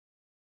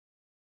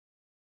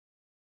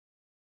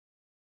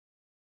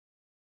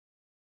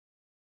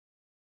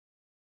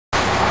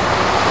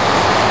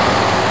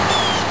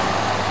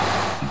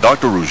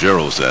Dr.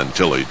 Ruggiero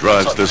Santilli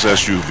drives this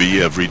SUV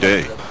every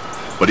day,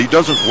 but he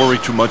doesn't worry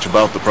too much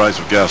about the price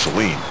of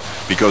gasoline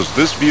because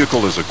this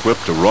vehicle is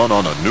equipped to run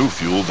on a new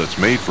fuel that's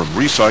made from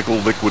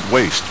recycled liquid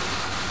waste.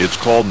 It's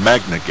called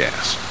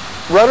Magnegas.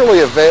 Readily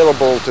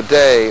available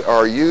today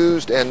are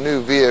used and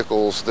new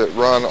vehicles that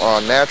run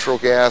on natural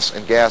gas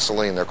and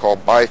gasoline. They're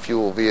called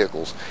bi-fuel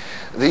vehicles.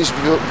 These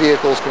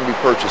vehicles can be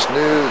purchased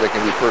new, they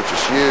can be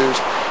purchased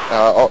used.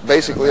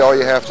 Basically all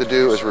you have to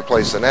do is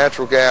replace the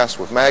natural gas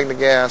with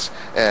Magnegas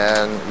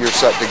and you're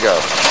set to go.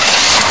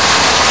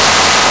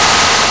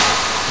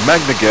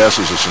 Magnegas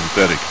is a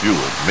synthetic fuel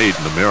made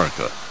in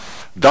America.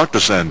 Dr.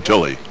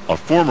 Santilli, a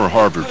former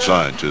Harvard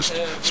scientist,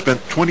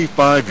 spent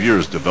 25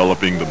 years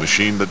developing the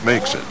machine that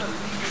makes it.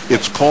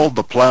 It's called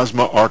the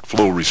plasma arc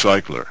flow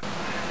recycler.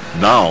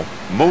 Now,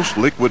 most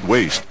liquid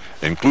waste,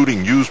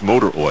 including used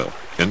motor oil,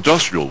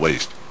 industrial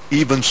waste,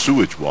 even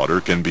sewage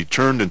water can be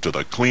turned into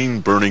the clean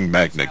burning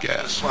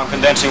Magnegas. I'm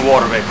condensing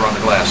water vapor on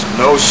the glass.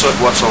 No soot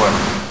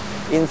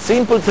whatsoever. In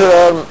simple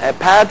terms, a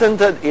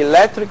patented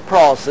electric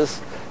process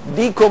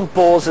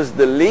decomposes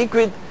the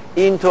liquid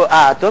into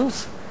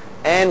atoms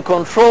and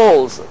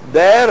controls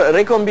their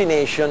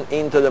recombination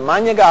into the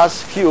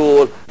Magnegas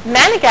fuel.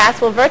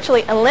 Magnegas will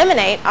virtually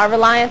eliminate our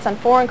reliance on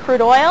foreign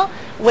crude oil,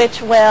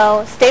 which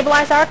will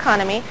stabilize our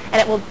economy, and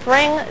it will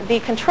bring the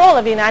control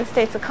of the United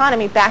States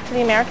economy back to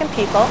the American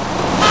people.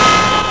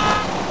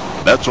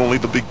 That's only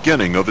the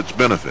beginning of its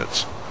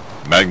benefits.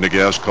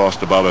 Magnegas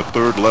costs about a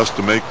third less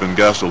to make than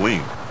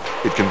gasoline.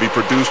 It can be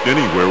produced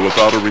anywhere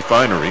without a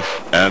refinery,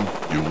 and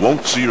you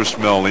won't see or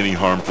smell any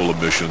harmful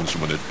emissions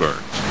when it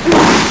burns.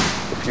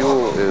 The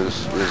fuel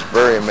is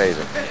very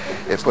amazing.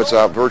 It puts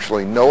out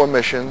virtually no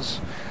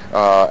emissions,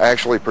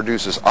 actually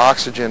produces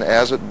oxygen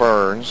as it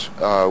burns,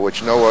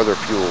 which no other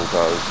fuel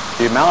does.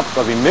 The amount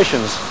of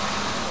emissions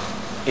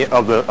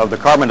of the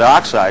carbon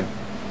dioxide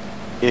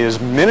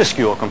is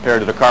minuscule compared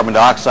to the carbon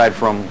dioxide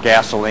from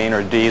gasoline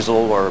or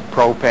diesel or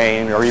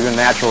propane or even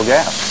natural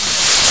gas.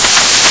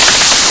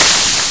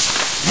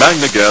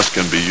 Magnegas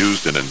can be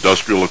used in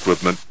industrial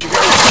equipment,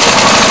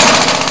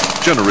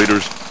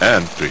 generators,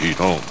 and to heat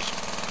homes.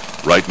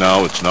 Right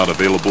now, it's not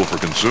available for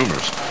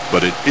consumers,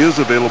 but it is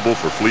available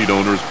for fleet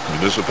owners,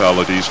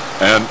 municipalities,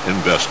 and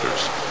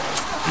investors.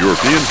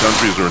 European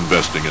countries are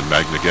investing in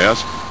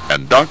Magnegas,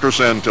 and Dr.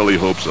 Santilli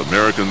hopes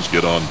Americans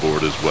get on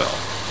board as well.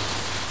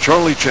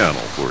 Charlie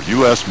Channel for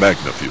U.S.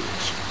 Magna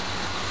Fuels.